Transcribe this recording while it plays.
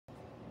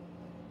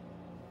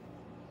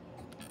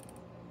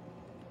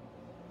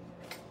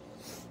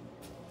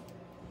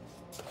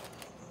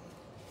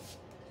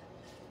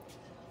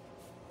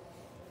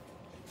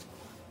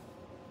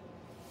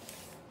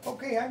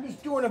Okay, I'm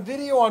just doing a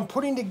video on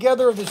putting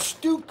together the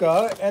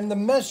Stuka and the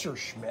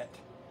Messerschmitt.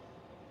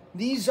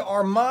 These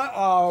are my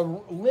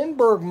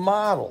Lindberg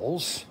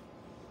models.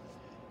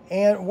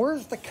 And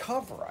where's the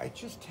cover? I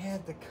just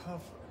had the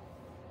cover.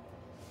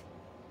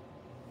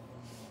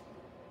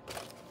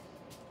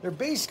 They're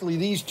basically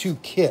these two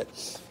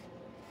kits.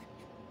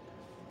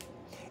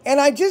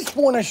 And I just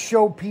want to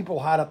show people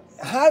how to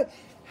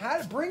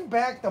bring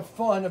back the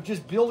fun of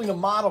just building a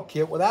model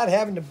kit without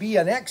having to be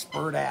an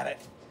expert at it.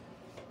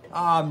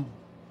 Now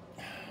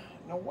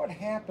what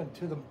happened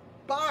to the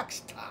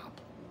box top?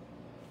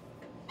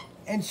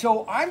 And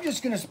so I'm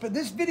just going to spend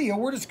this video.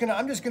 I'm just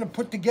going to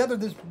put together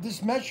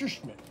this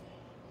Messerschmitt.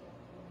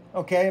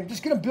 Okay, I'm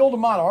just going to build a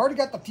model. I already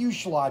got the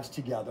fuselage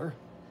together.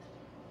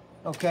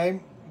 Okay,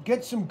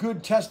 get some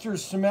good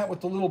Testors cement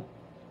with the little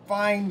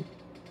fine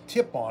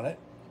tip on it.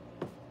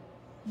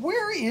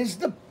 Where is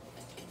the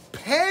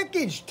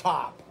package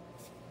top?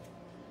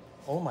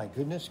 Oh my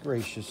goodness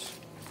gracious.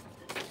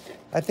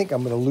 I think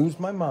I'm going to lose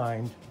my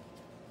mind.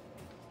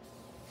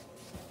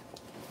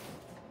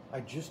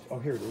 Oh,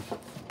 here it is.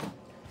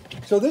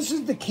 So this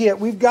is the kit.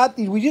 We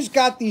just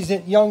got these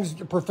at Young's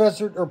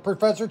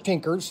Professor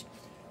Tinker's,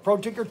 Pro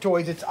Tinker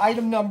Toys. It's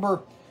item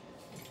number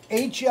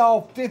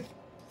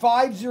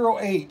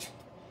HL508.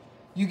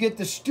 You get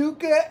the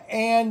Stuka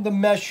and the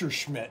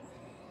Messerschmitt.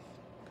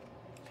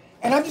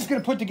 And I'm just going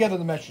to put together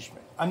the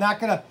Messerschmitt. I'm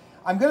going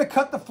to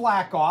cut the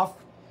flak off.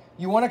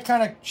 You want to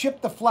kind of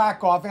chip the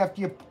flak off after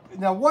you.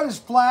 Now, what is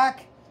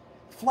flak?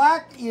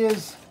 Flak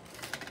is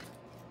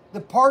the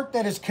part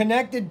that is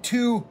connected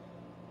to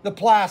the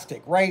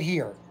plastic right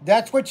here.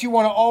 That's what you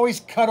want to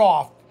always cut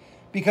off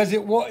because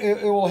it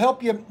will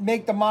help you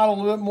make the model a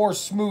little bit more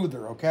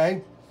smoother,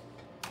 okay?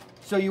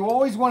 So you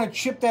always want to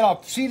chip that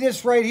off. See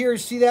this right here?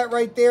 See that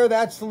right there?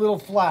 That's the little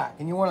flak.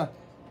 And you want to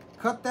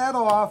cut that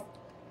off.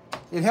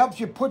 It helps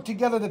you put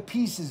together the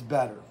pieces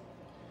better.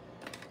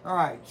 All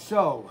right,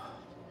 so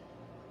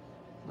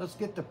let's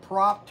get the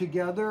prop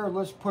together.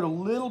 Let's put a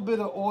little bit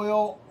of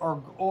oil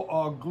or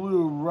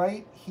glue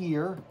right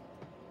here.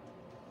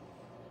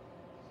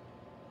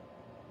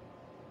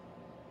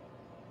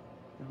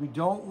 We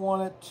don't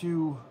want it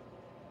to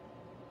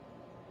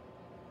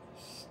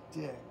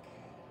stick.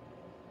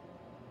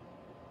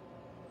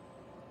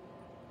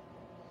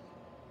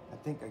 I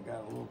think I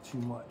got a little too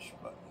much,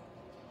 but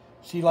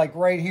see, like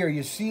right here,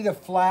 you see the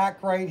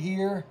flak right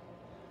here?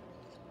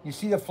 You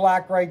see the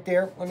flak right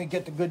there? Let me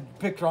get the good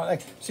picture on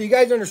it. So you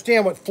guys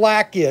understand what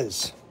flak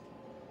is.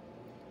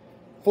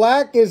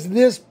 Flak is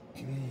this.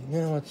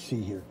 Now let's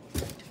see here.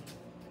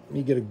 Let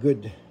me get a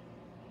good.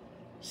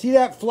 See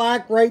that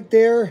flak right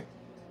there?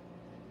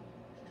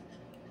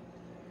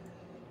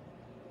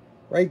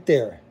 Right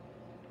there.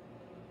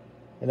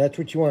 And that's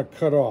what you want to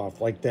cut off,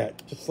 like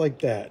that. Just like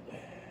that.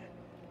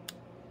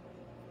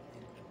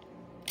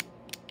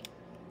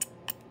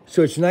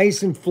 So it's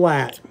nice and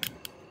flat.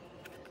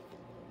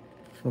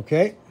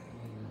 Okay?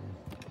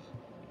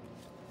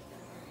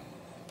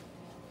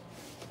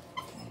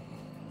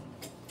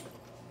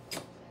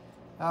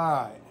 All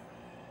right.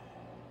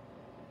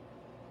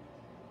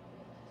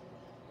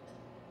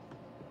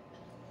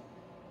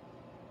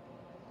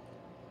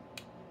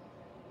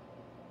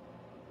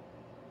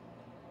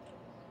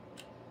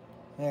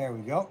 There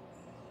we go.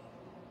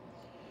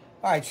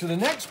 All right, so the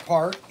next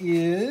part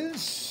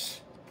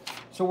is,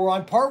 so we're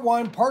on part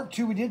one, part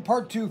two, we did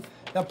part two.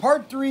 Now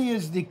part three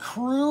is the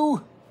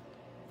crew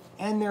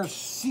and their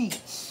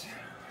seats.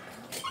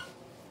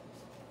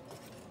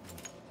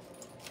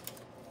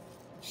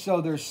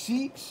 So their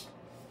seats.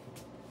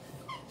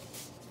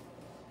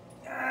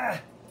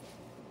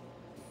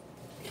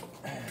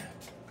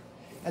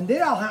 And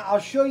then I'll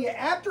show you,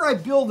 after I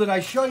build it,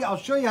 I'll show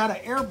you how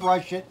to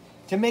airbrush it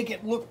to make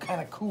it look kind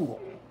of cool.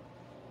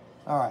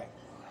 All right.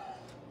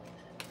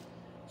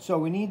 So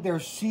we need their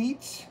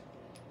seats.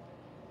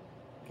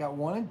 Got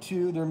 1 and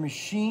 2. Their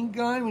machine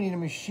gun. We need a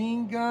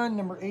machine gun,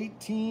 number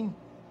 18.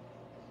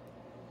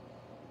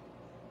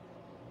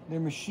 Their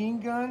machine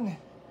gun.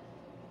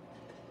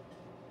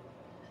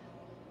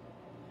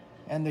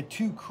 And the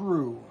 2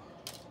 crew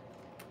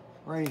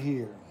right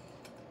here.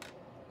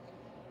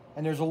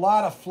 And there's a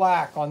lot of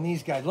flak on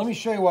these guys. Let me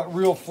show you what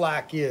real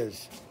flak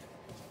is.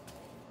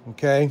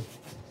 Okay.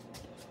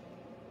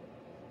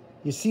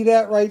 You see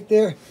that right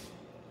there?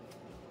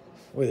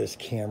 Boy, this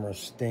camera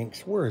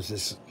stinks. Where is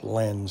this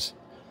lens?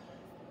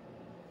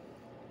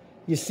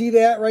 You see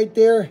that right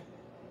there?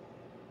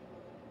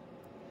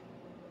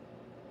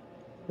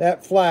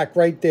 That flak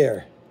right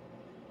there.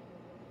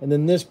 And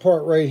then this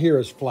part right here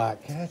is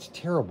flak. That's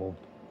terrible.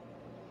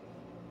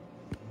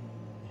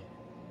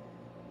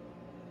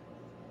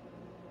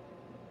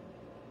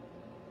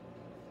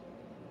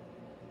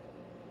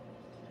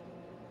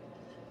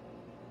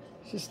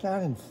 It's just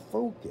not in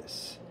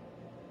focus.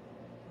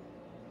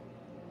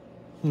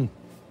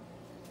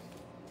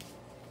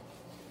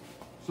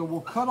 So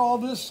we'll cut all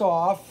this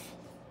off.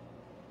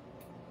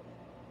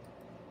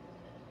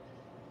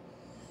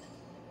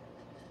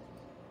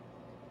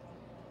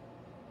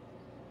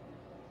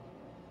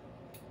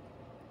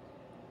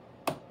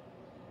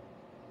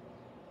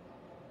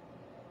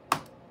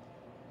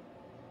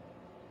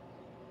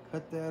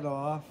 cut that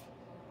off.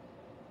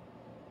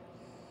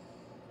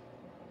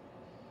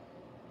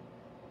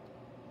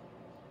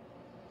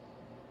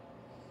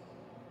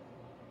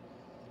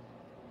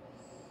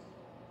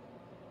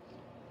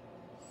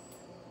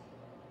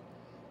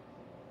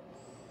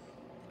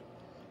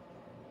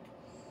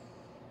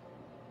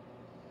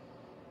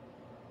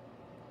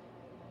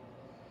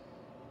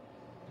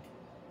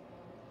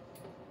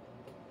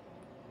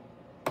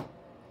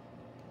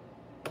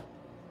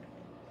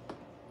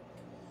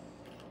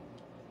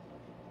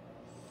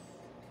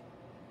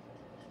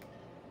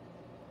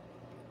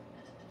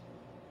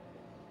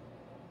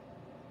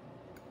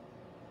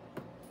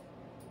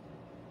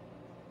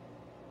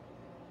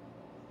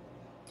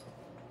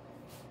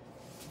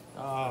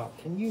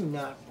 Can you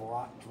not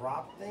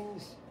drop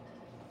things?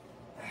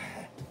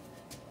 I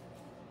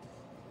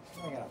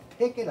gotta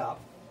pick it up.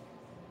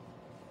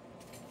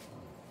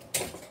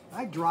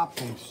 I drop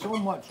things so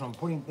much when I'm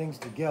putting things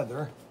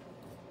together.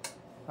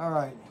 All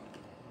right,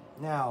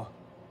 now.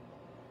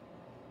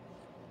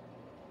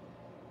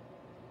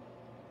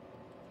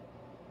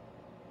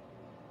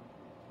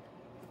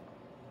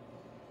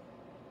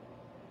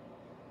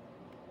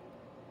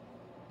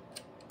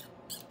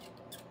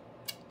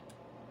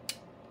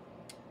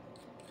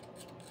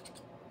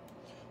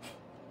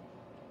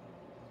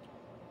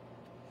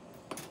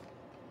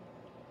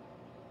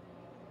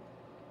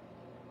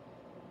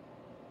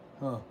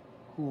 Huh,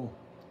 cool.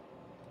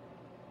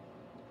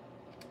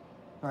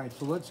 All right,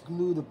 so let's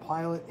glue the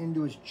pilot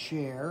into his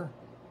chair.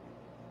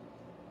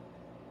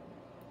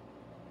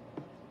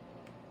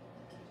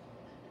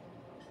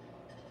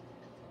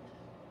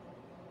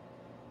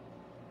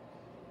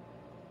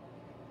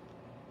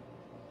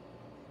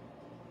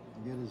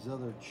 Get his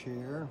other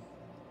chair.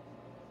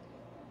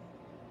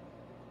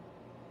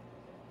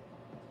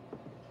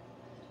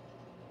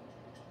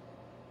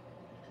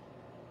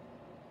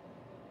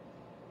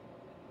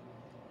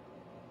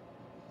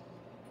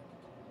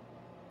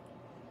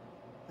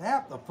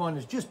 Half the fun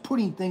is just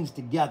putting things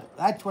together.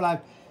 That's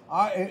what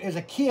as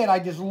a kid, I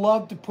just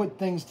loved to put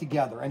things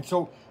together. And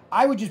so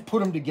I would just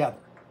put them together.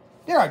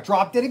 There, I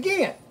dropped it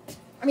again.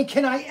 I mean,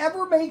 can I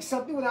ever make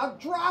something without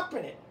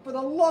dropping it? For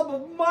the love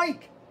of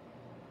Mike.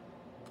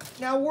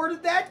 Now, where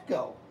did that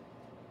go?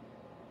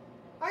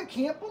 I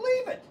can't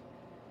believe it.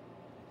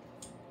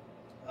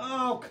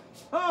 Oh,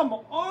 come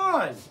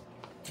on.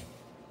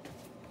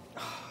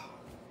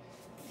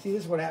 See,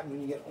 this is what happens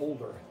when you get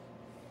older.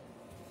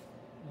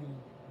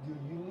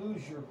 You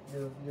lose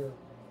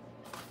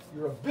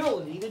your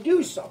ability to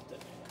do something.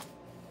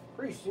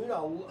 Pretty soon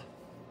now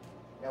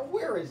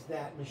where is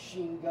that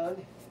machine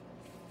gun?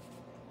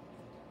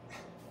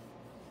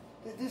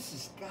 This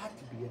has got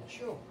to be a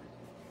joke.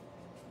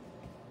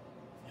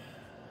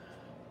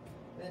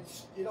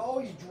 It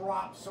always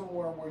drops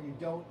somewhere where you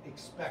don't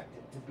expect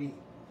it to be.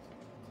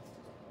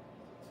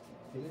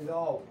 It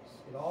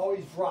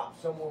always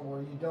drops somewhere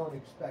where you don't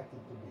expect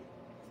it to be.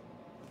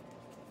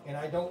 And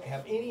I don't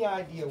have any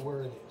idea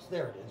where it is.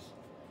 There it is.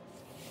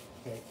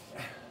 Okay.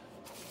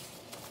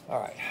 All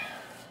right.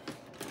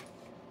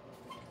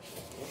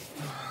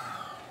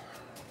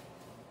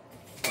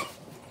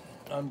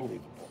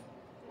 Unbelievable.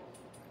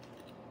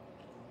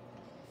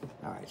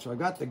 All right, so I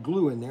got the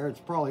glue in there.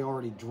 It's probably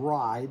already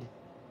dried.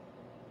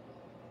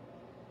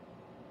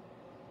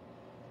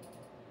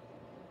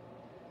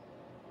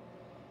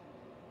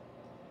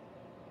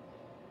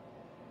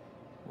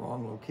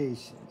 Wrong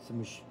location. It's a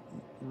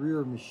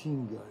rear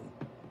machine gun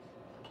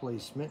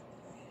placement.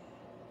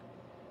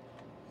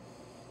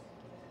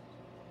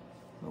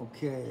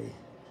 Okay.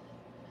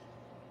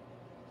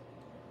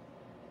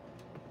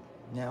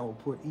 Now we'll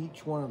put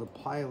each one of the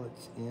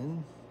pilots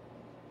in.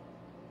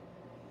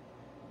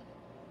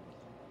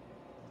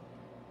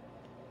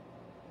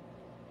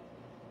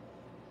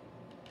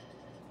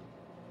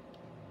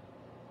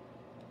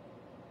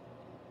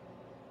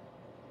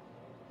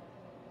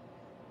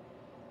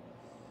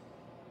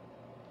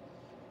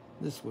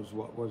 This was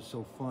what was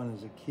so fun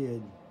as a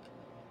kid.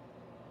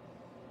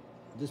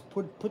 Just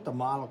put the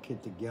model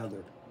kit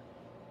together.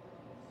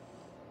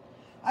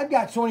 I've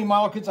got so many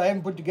model kits I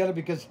haven't put together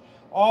because,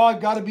 oh,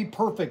 I've got to be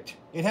perfect.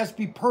 It has to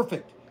be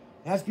perfect.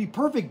 It has to be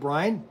perfect,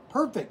 Brian.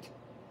 Perfect.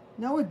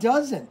 No, it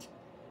doesn't.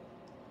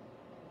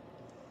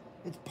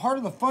 It's part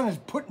of the fun is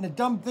putting the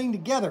dumb thing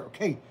together.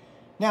 Okay,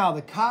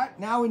 now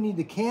now we need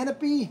the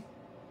canopy.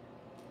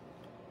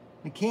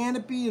 The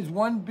canopy is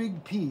one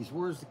big piece.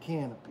 Where's the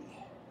canopy?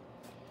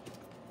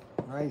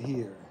 Right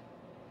here.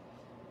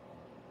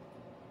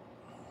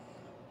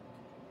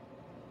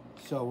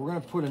 So we're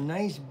going to put a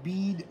nice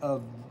bead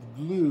of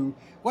glue.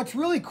 What's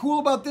really cool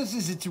about this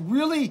is it's a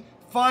really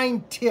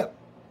fine tip.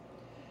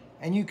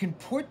 And you can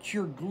put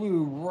your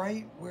glue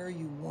right where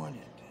you want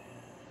it.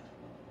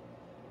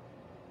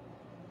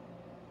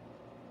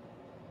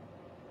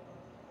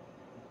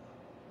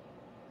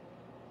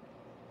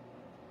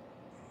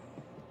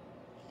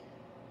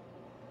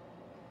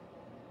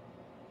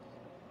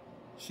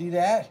 See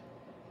that?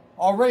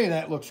 Already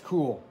that looks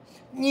cool.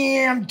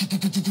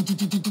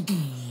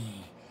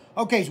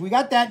 Okay, so we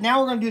got that.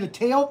 Now we're going to do the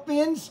tail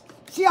fins.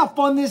 See how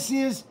fun this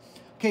is?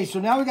 Okay,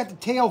 so now we got the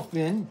tail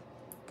fin.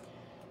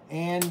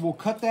 And we'll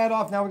cut that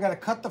off. Now we got to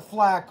cut the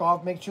flak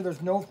off. Make sure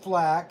there's no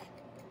flak.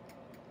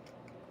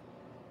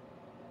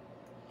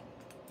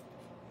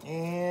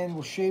 And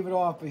we'll shave it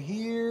off of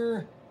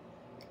here.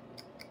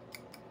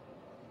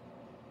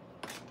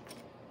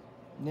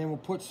 And then we'll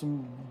put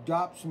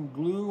drop some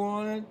glue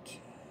on it.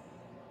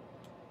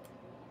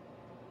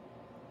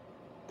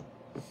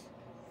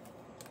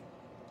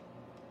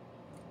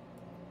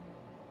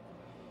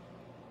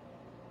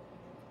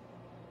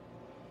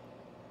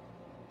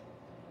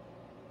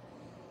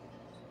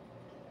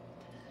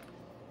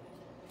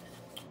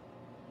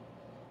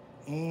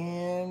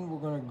 And we're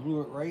going to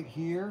glue it right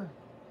here.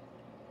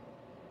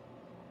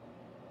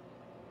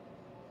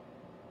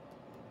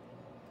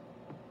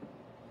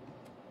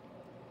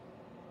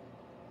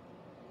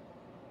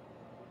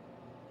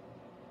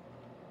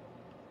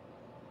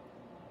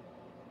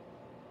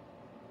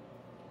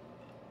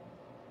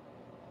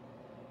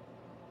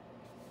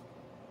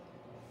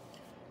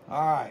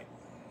 All right,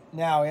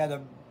 now we have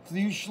the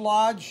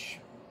fuselage.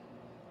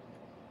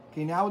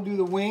 Okay, now we'll do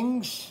the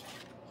wings.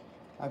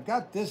 I've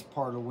got this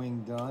part of the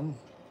wing done.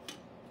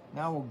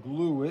 Now we'll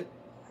glue it.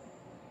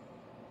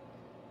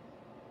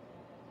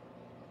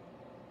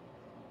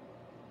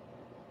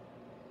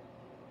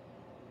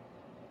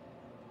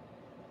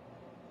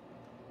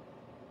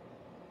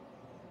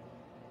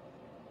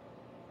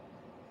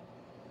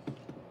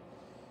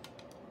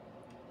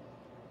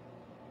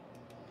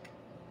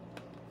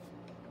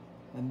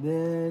 And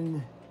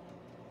then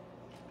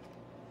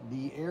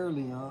the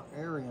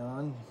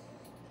aileron.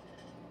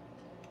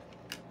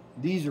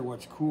 These are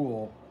what's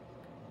cool.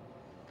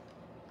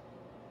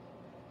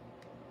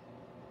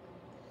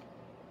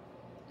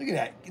 Look at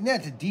that. Isn't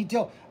that the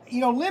detail? You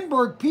know,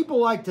 Lindberg, people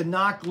like to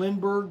knock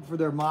Lindberg for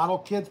their model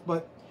kits,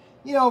 but,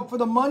 you know, for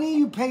the money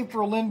you pay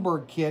for a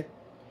Lindberg kit,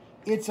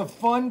 it's a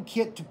fun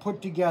kit to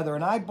put together.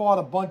 And I bought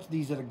a bunch of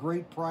these at a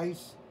great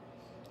price.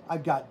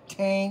 I've got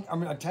tanks.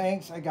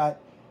 I got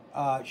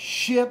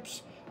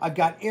ships. I've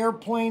got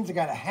airplanes. I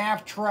got a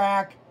half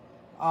track.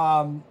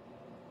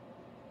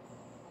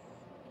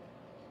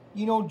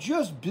 You know,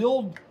 just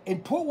build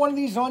and put one of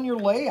these on your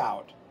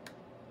layout.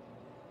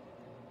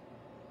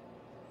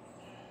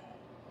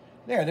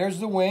 There's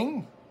the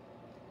wing.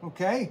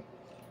 Okay.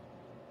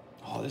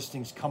 Oh, this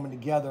thing's coming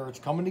together. It's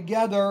coming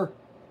together.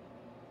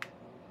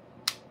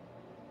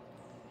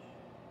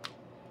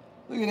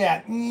 Look at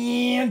that.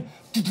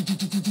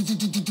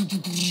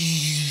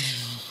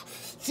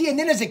 See, and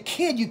then as a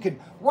kid, you could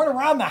run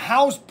around the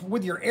house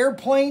with your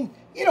airplane.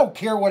 You don't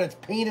care what it's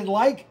painted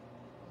like.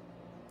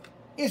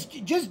 It's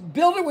just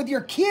build it with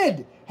your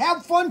kid.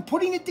 Have fun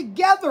putting it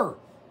together.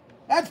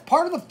 That's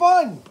part of the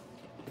fun.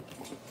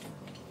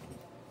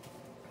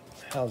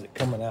 How's it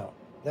coming out?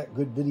 That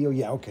good video?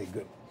 Yeah, okay,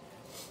 good.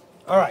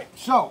 All right,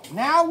 so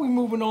now we're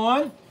moving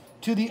on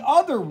to the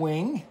other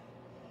wing.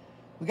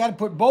 We got to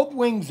put both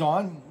wings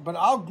on, but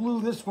I'll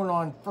glue this one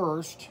on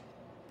first.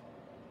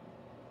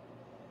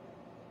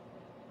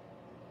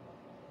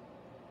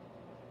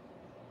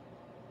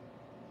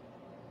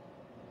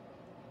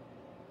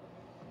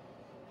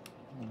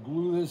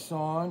 Glue this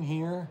on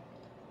here.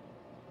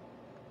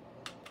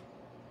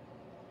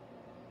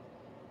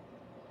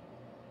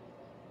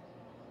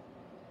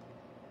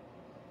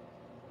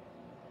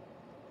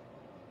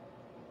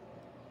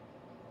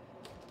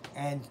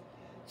 And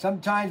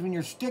sometimes when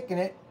you're sticking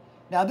it,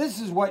 now this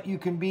is what you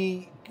can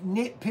be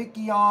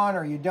nitpicky on,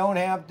 or you don't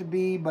have to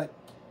be, but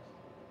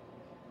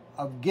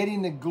of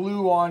getting the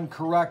glue on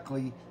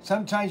correctly.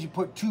 Sometimes you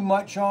put too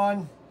much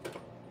on.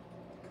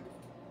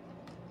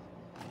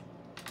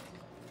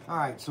 All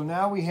right, so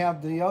now we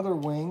have the other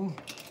wing.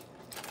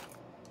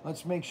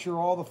 Let's make sure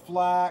all the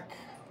flak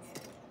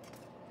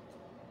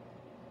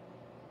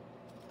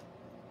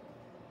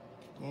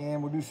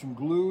and we'll do some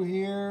glue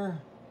here.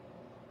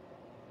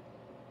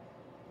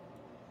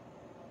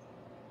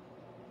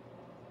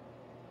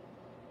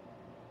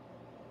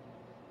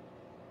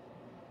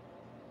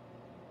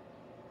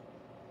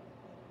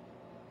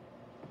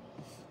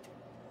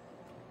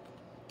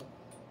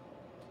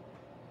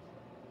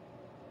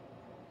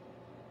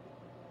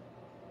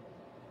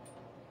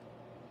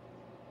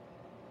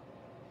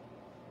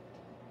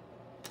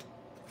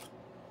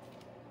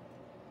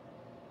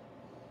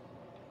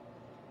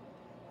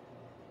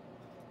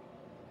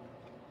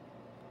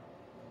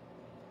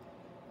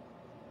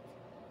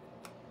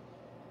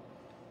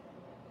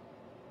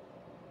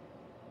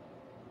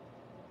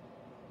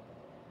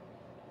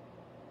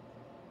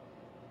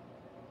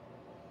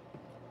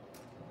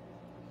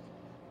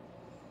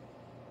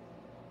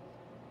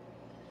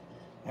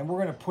 And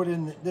we're going to put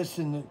this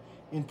in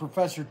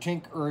Professor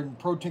Tink or in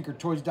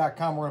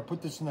ProTinkerToys.com. We're going to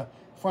put this in the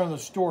front of the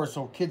store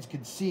so kids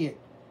can see it.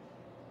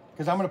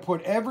 Because I'm going to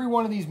put every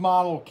one of these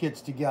model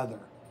kits together.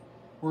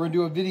 We're going to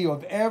do a video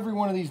of every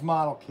one of these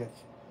model kits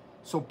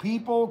so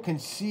people can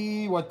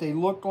see what they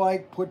look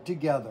like put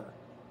together.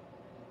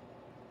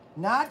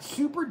 Not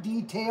super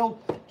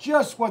detailed,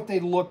 just what they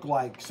look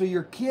like. So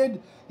your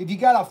kid, if you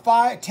got a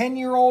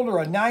 10-year-old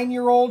or a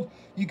 9-year-old,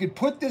 you could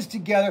put this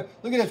together.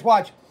 Look at this,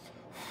 watch.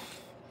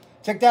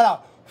 Check that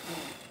out.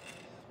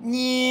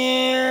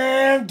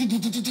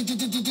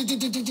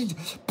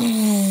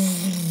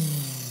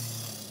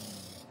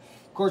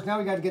 Of course, now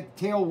we got to get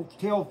the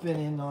tail fin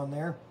in on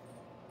there.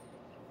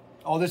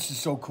 Oh, this is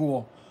so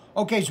cool.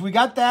 Okay, so we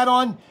got that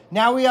on.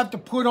 Now we have to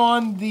put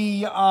on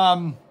the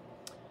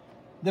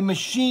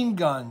machine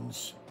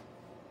guns.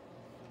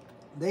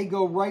 They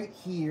go right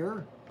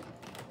here.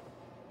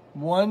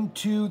 1,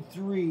 2,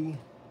 3.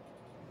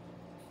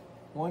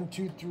 1,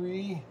 2,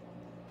 3.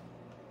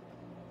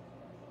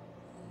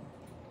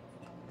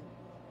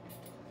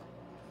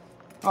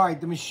 All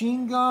right, the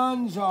machine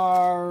guns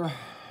are,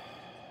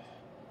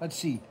 let's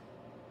see,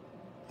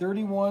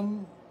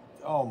 31.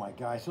 Oh my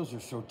gosh, those are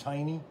so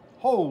tiny.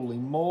 Holy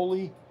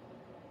moly.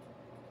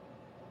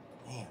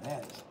 Man,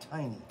 that is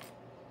tiny.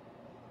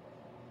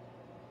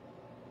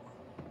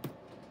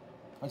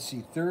 Let's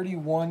see,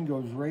 31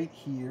 goes right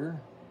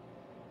here.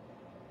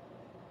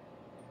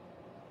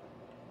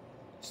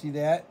 See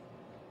that?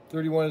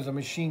 31 is a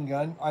machine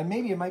gun.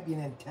 Maybe it might be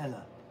an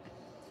antenna.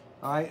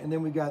 All right, and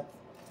then we got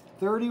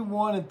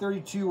 31 and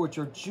 32, which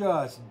are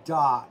just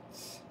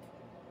dots.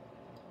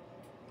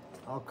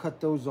 I'll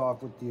cut those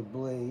off with the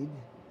blade.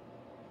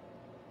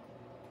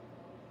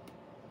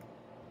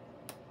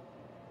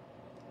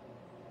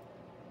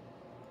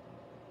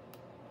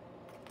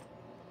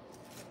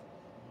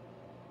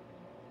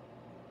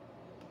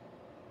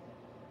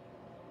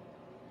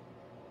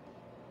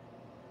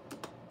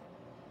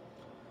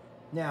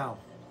 Now,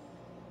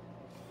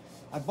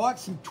 I bought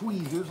some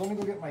tweezers. Let me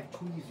go get my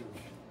tweezers.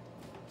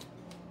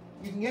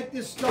 You can get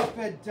this stuff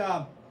at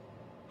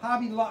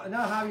Hobby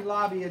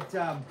Lobby, at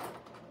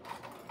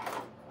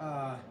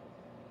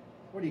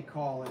what do you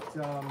call it?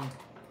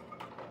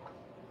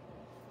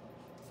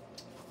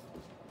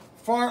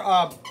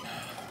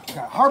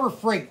 Harbor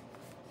Freight.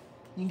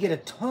 You can get a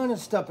ton of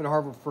stuff at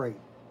Harbor Freight.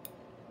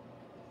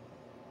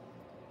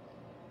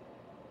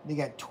 They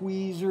got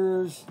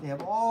tweezers. They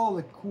have all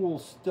the cool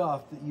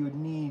stuff that you would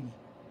need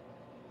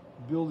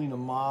building a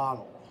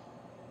model.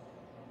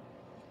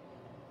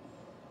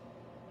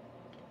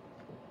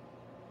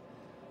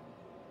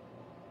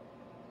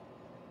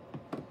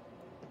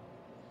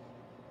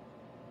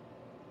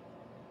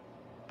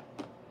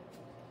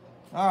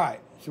 All right,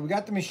 so we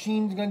got the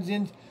machine guns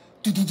in.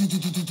 Isn't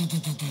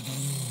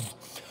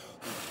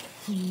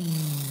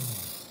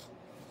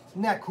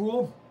that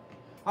cool?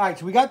 All right,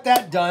 so we got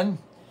that done.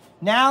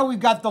 Now we've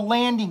got the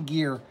landing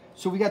gear.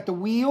 So we got the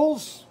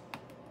wheels.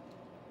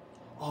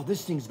 Oh,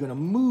 this thing's gonna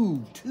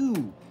move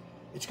too.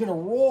 It's gonna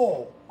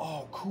roll.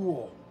 Oh,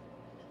 cool.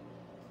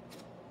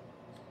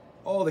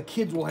 Oh, the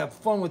kids will have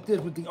fun with this,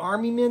 with the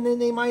army men that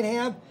they might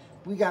have.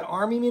 We got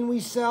army men we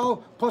sell.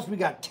 Plus we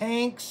got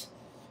tanks.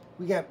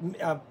 We got,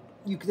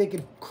 they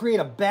could create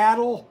a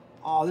battle.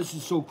 Oh, this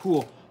is so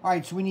cool. All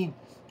right, so we need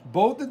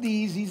both of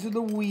these. These are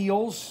the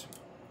wheels.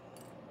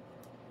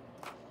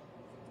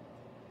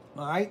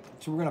 All right,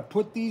 so we're going to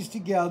put these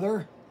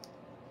together.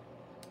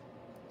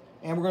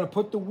 And we're going to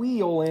put the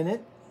wheel in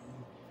it.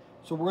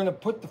 So we're going to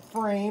put the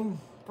frame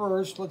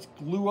first. Let's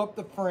glue up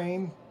the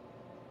frame.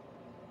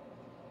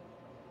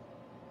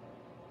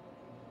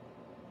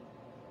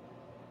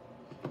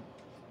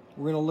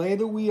 We're going to lay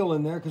the wheel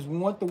in there because we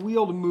want the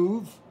wheel to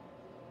move.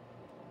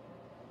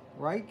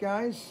 Right,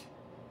 guys?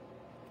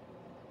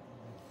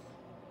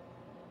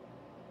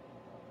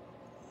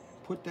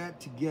 Put that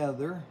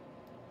together.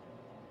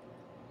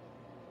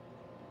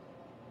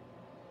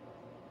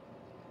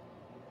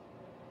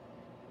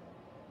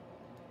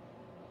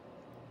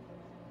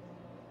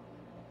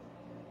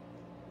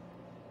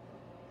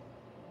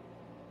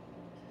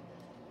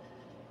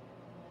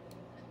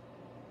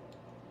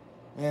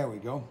 There we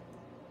go.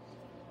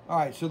 All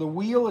right, so the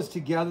wheel is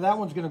together. That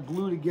one's going to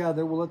glue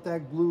together. We'll let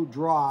that glue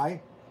dry.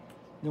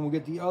 Then we'll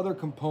get the other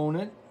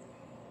component.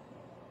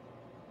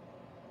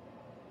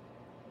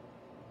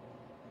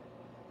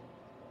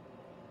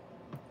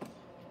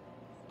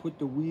 Put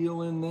the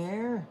wheel in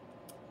there.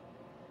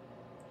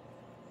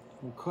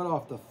 We'll cut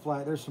off the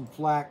flat. There's some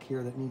flack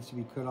here that needs to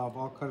be cut off.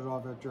 I'll cut it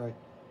off after I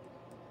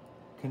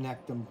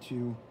connect them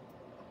to.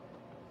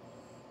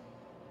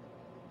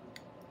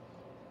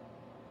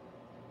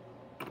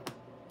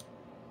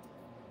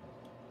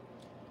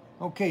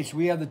 Okay, so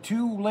we have the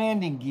two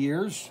landing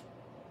gears.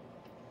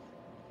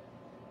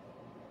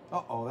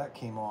 Uh-oh, that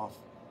came off.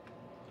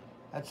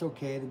 That's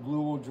okay, the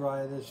glue will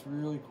dry this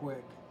really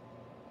quick.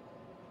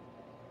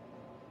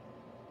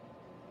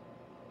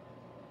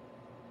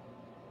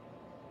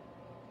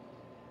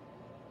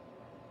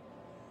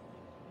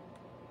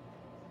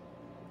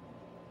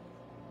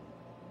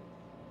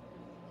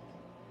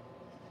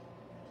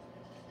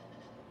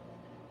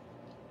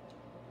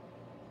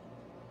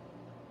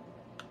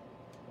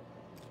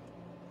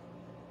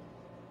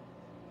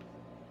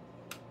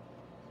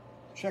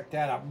 Check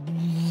that out.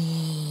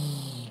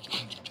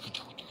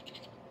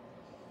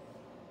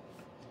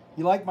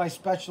 You like my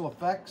special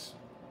effects?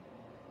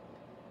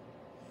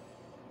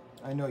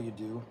 I know you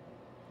do.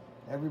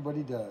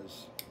 Everybody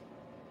does.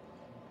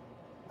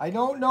 I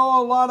don't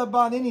know a lot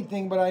about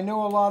anything, but I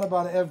know a lot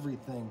about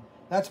everything.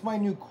 That's my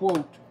new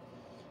quote.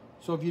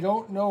 So if you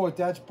don't know it,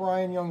 that's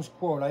Brian Young's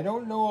quote. I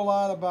don't know a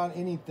lot about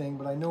anything,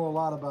 but I know a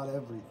lot about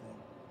everything.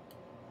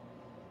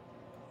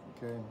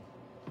 Okay.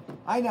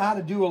 I know how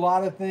to do a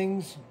lot of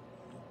things.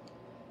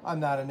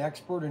 I'm not an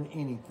expert in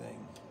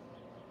anything.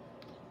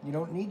 You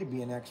don't need to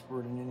be an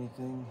expert in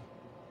anything.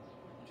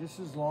 Just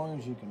as long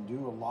as you can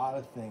do a lot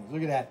of things.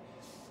 Look at that.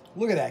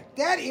 Look at that.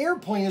 That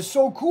airplane is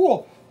so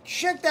cool.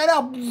 Check that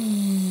out.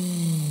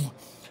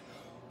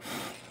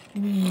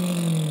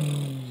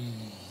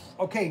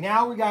 Okay,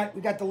 now we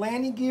got the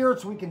landing gear,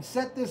 so we can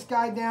set this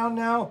guy down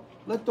now.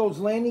 Let those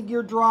landing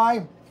gear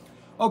dry.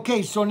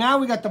 Okay, so now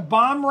we got the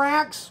bomb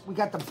racks. We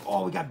got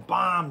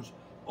bombs.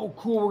 Oh,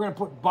 cool. We're gonna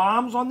put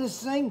bombs on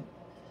this thing.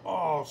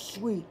 Oh,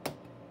 sweet.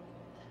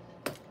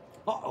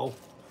 Uh-oh.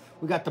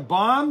 We got the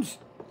bombs,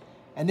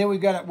 and then we're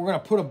gonna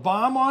put a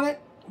bomb on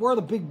it. Where are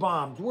the big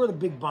bombs? Where are the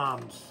big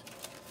bombs?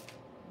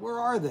 Where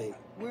are they?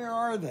 Where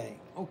are they?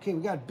 Okay,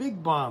 we got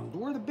big bombs.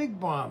 Where are the big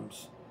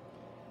bombs?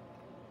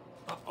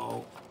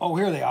 Uh-oh. Oh,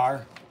 here they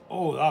are.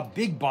 Oh, a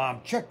big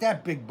bomb. Check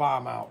that big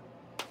bomb out.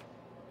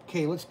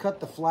 Okay, let's cut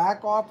the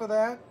flak off of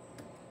that.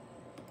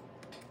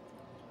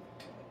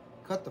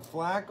 Cut the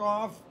flak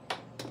off.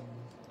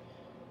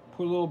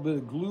 Put a little bit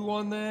of glue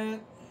on that.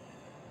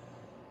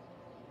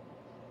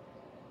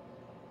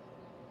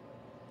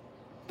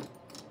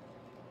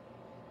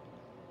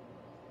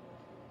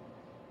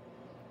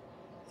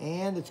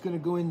 And it's going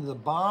to go into the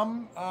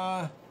bomb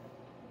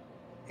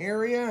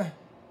area.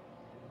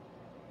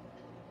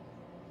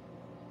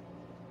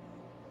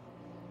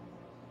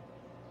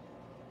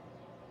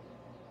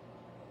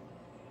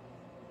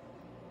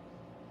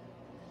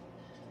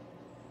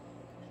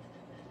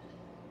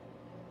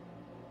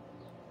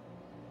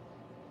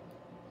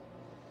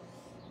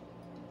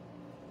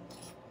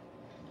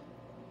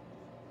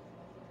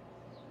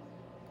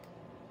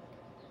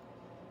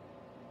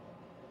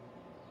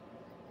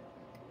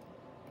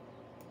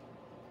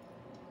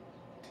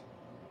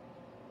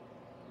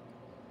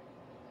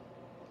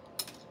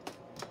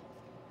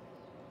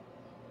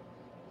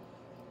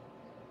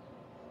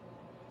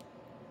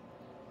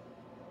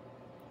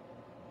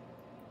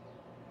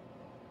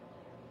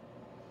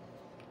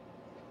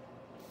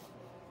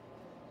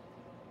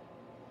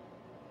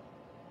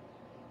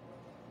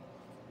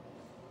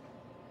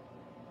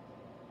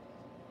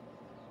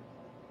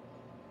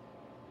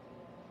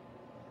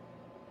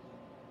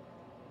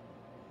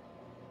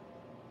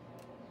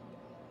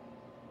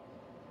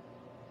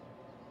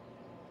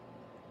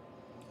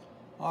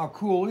 Oh,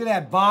 cool. Look at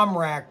that bomb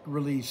rack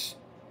release.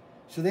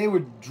 So they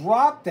would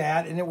drop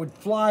that, and it would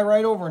fly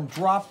right over and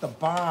drop the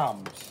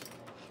bombs.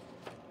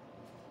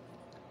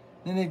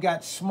 Then they've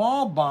got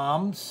small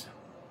bombs.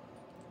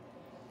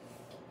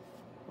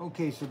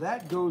 Okay, so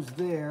that goes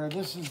there.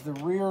 This is the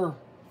rear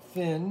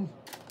fin.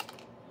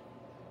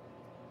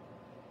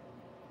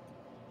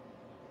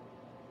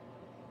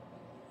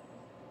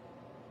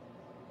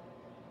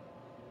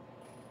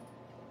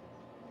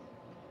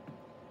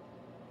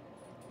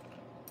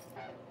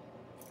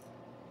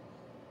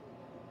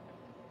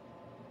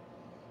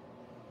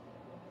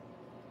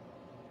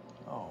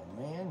 Oh,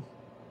 man.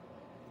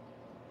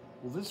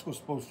 Well, this was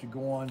supposed to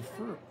go on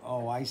first.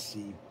 Oh, I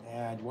see.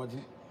 Yeah, it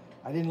wasn't.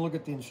 I didn't look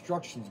at the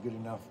instructions good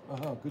enough.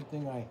 Good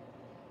thing I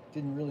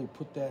didn't really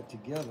put that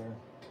together.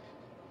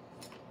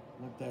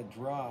 Let that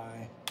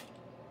dry.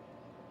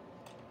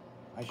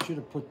 I should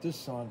have put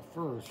this on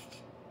first.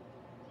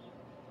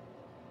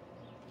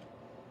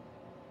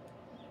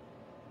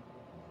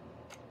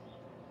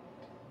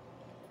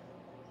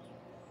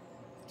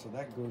 So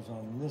that goes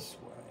on this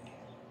way.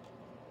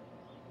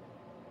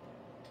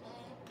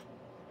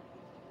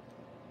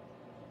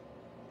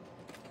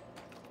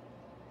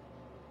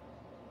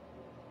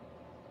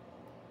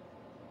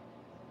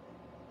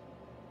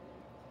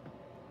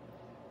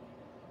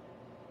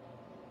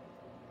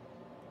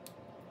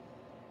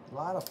 A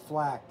lot of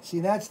flak.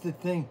 See, that's the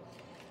thing.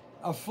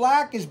 A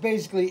flak is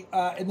basically,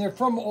 and they're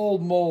from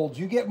old molds.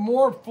 You get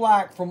more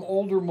flak from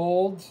older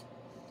molds.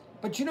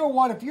 But you know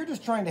what? If you're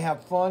just trying to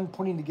have fun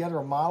putting together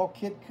a model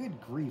kit, good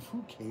grief,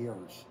 who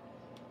cares?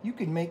 You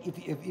can make,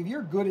 if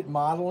you're good at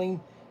modeling,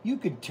 you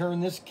could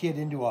turn this kit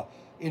into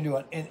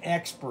an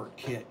expert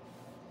kit.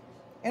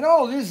 And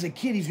all it is a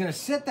kid. He's going to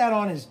set that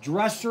on his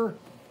dresser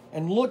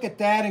and look at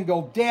that and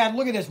go, Dad,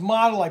 look at this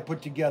model I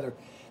put together.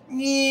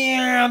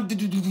 Yeah.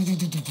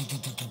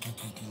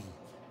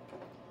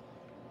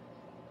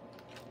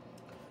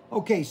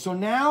 Okay, so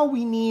now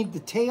we need the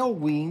tail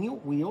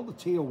wheel, the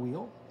tail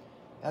wheel.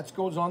 That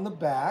goes on the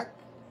back.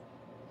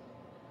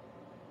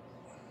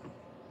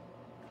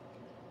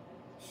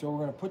 So we're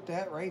going to put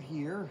that right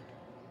here.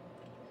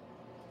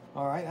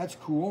 All right, that's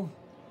cool.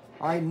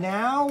 All right,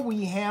 now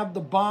we have the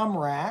bomb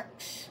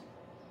racks.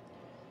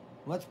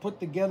 Let's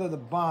put together the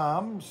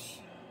bombs.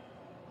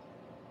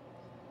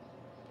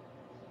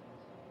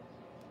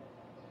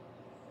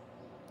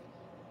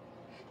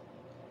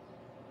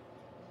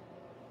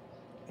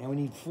 And we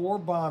need 4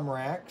 bomb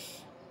racks.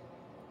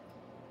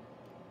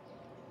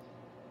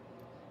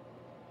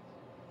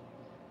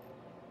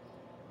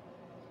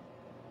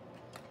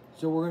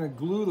 So we're going to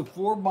glue the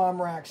 4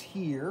 bomb racks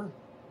here.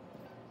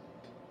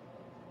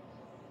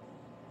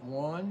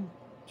 1,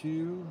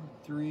 2,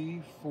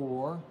 3,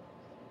 4,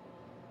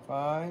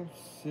 5,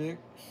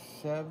 6,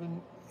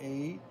 7,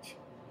 8.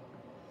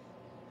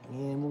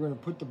 And we're going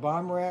to put the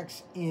bomb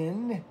racks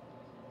in.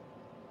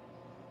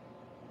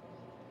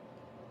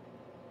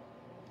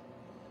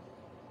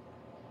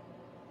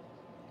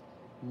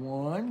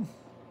 One.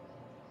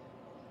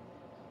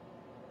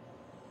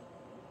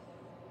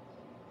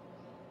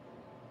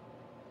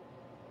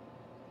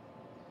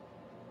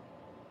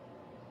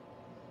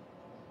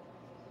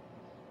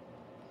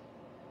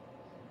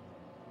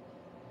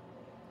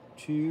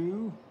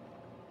 Two.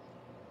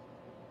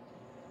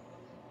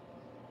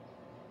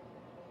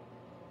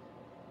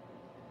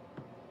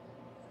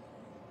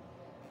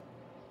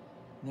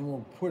 Then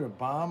we'll put a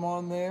bomb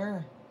on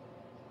there.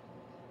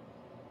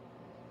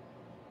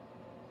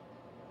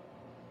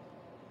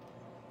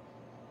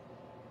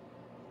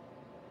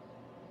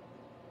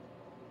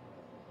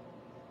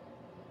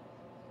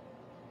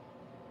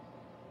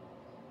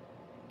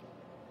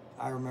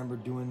 I remember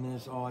doing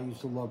this. Oh, I used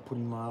to love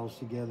putting models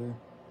together.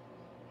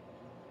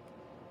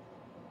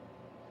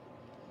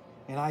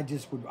 And I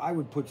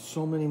would put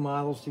so many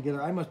models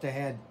together. I must have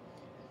had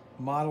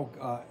model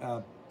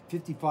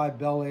 55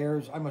 Bel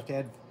Airs. I must have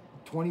had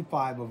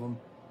 25 of them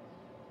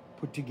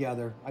put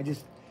together.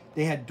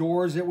 They had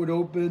doors that would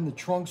open, the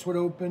trunks would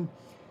open.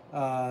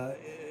 I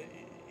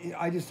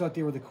just thought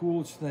they were the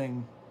coolest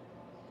thing.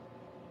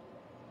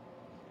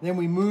 Then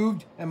we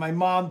moved, and my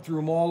mom threw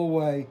them all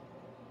away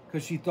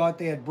because she thought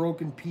they had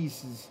broken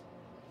pieces.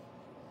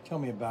 Tell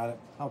me about it,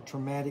 how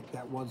traumatic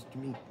that was to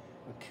me,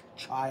 a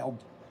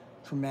child.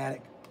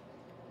 Traumatic.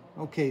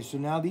 Okay, so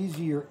now these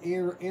are your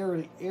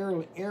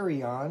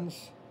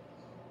Aerions.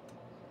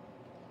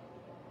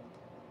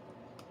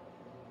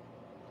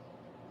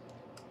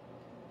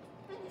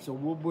 So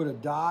we'll put a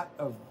dot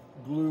of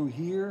glue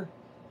here,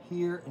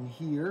 here, and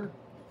here.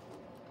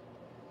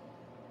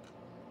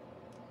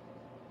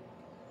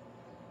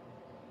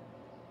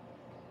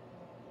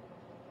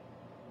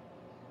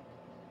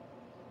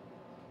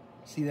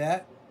 See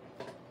that?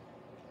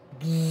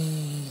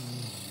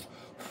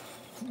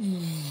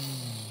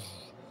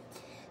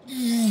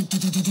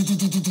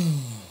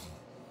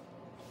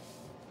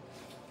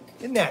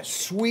 Isn't that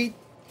sweet?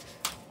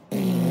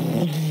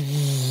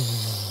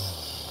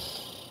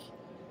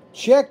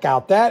 Check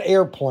out that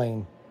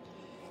airplane.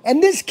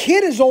 And this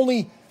kit is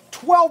only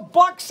 12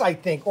 bucks, I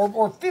think,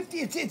 or 50.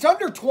 It's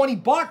under 20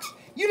 bucks.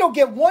 You don't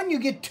get one, you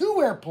get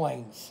two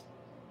airplanes.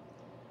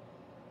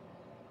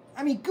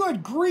 I mean,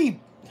 good grief.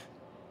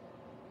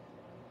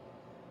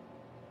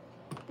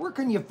 Where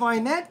can you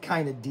find that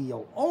kind of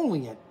deal?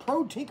 Only at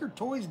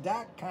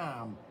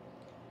ProTinkerToys.com.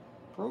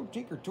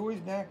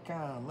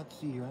 ProTinkerToys.com. Let's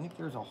see here. I think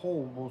there's a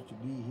hole supposed to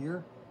be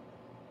here.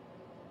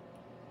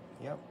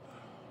 Yep.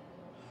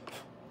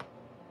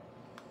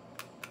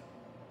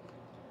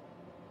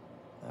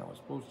 That was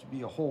supposed to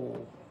be a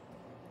hole.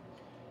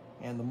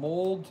 And the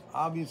mold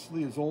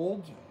obviously is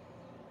old.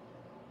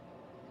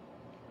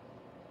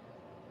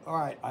 All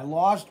right, I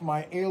lost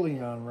my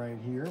Alien right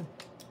here.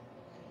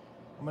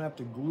 I'm gonna have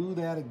to glue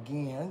that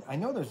again. I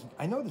know this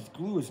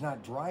glue is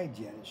not dried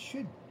yet.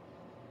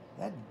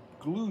 That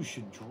glue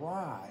should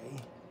dry.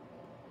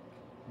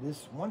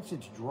 Once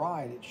it's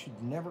dried, it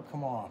should never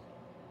come off.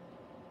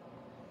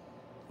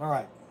 All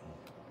right.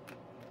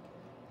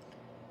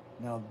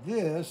 Now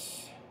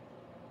this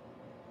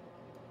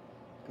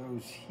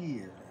goes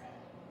here.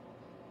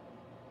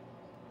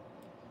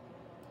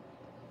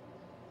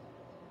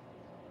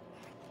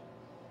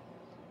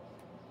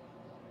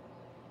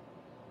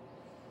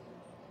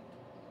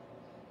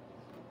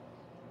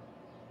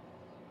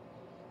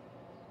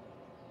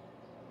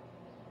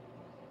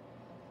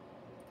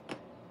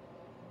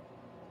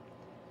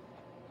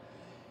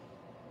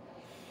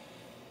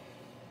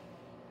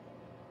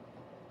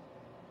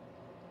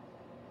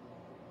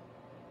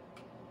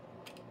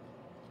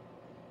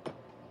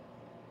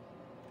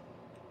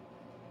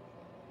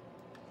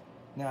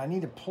 Now I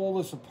need to pull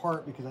this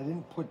apart because I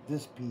didn't put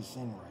this piece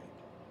in right.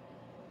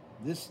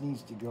 This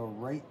needs to go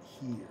right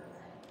here.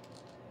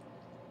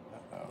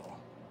 Uh-oh.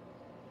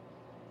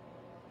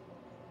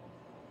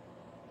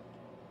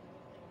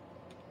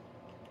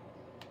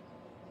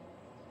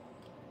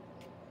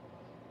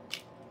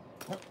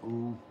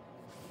 Uh-oh.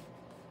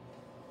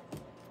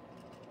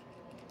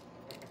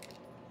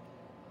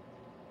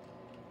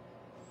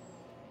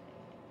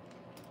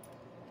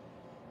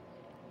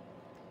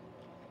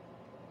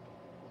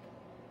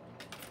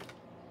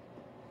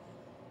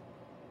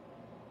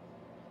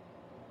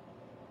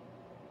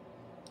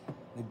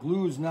 The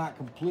glue is not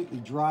completely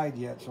dried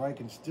yet, so I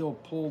can still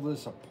pull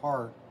this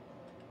apart.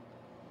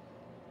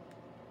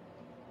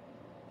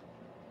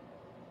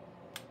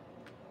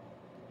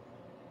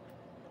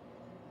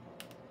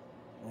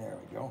 There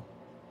we go.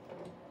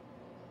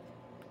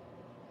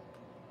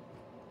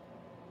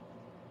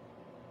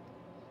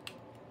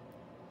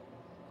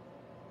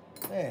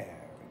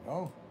 There we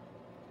go.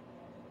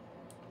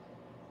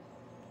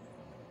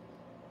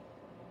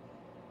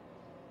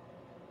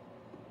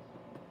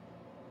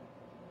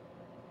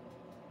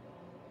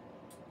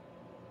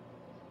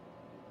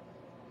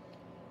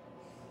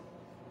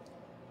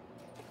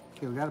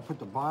 Okay, we got to put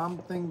the bomb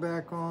thing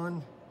back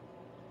on.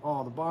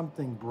 Oh, the bomb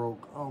thing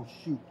broke. Oh,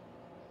 shoot.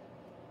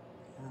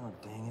 Oh,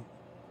 dang it.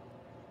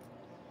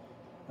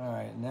 All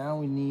right, now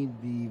we need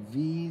the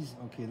V's.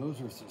 Okay,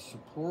 those are the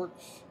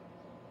supports.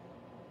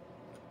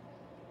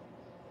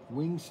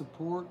 Wing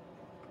support.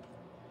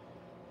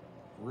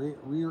 Rear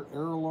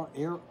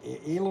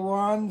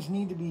ailerons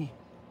need to be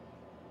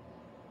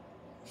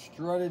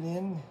strutted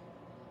in.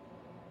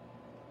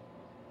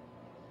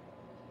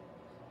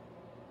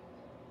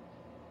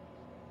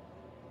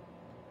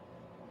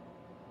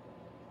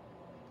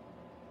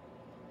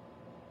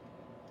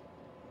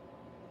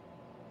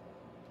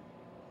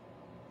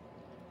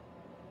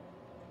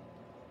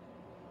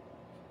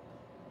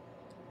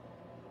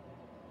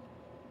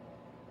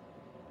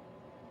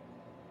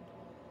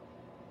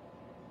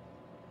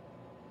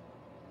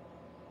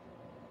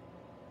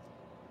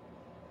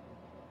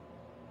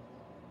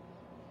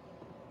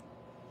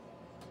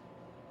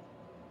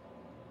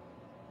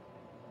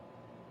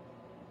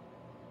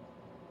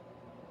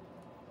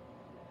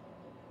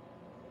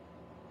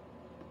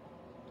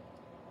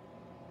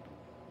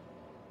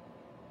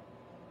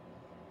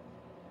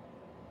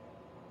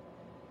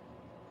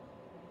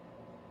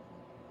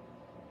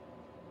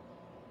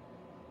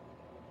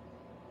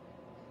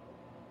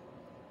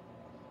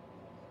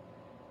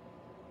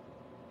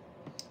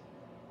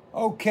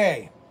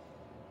 Okay,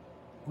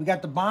 we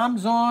got the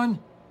bombs on,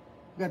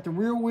 we got the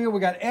rear wheel, we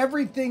got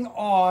everything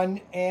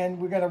on, and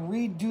we got to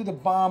redo the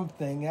bomb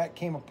thing. That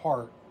came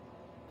apart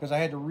because I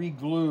had to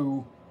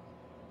re-glue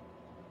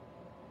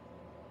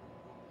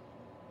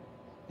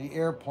the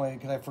airplane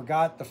because I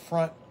forgot the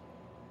front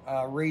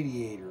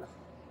radiator.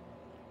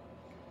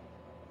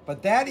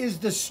 But that is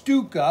the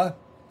Stuka.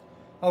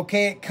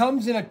 Okay, it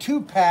comes in a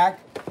 2-pack.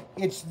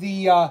 It's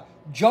the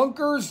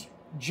Junkers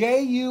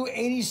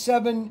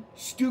Ju-87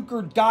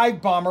 Stuka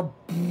dive bomber.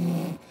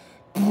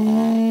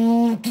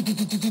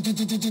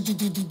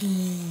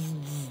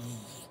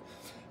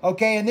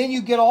 Okay, and then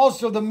you get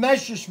also the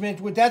Messerschmitt,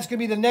 which that's going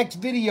to be the next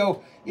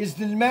video, is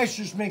the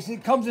Messerschmitt.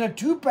 It comes in a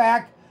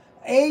 2-pack,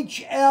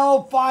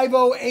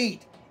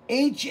 HL508.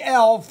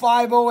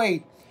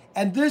 HL508.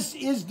 And this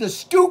is the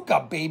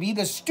Stuka, baby,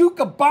 the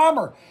Stuka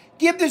bomber.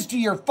 Give this to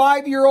your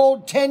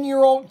 5-year-old,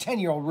 10-year-old,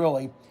 10-year-old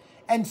really,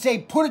 and say,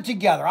 put it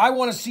together. I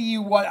want to see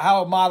you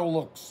how a model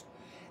looks.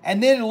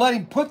 And then let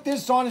him put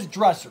this on his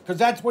dresser, because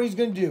that's what he's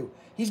going to do.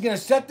 He's going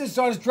to set this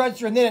on his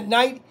dresser, and then at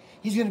night,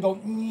 he's going to go,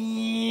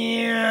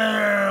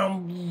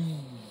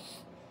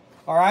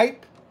 all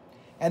right?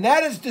 And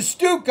that is the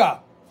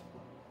Stuka.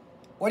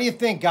 What do you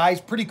think,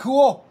 guys? Pretty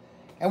cool?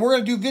 And we're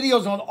going to do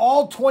videos on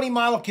all 20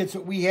 model kits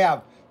that we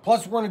have.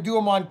 Plus, we're going to do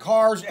them on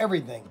cars,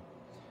 everything.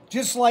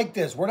 Just like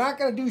this. We're not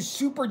going to do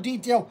super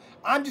detail.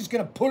 I'm just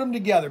going to put them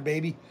together,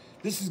 baby.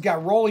 This has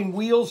got rolling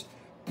wheels.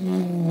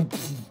 There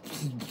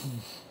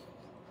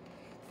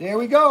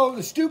we go,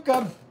 the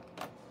Stuka.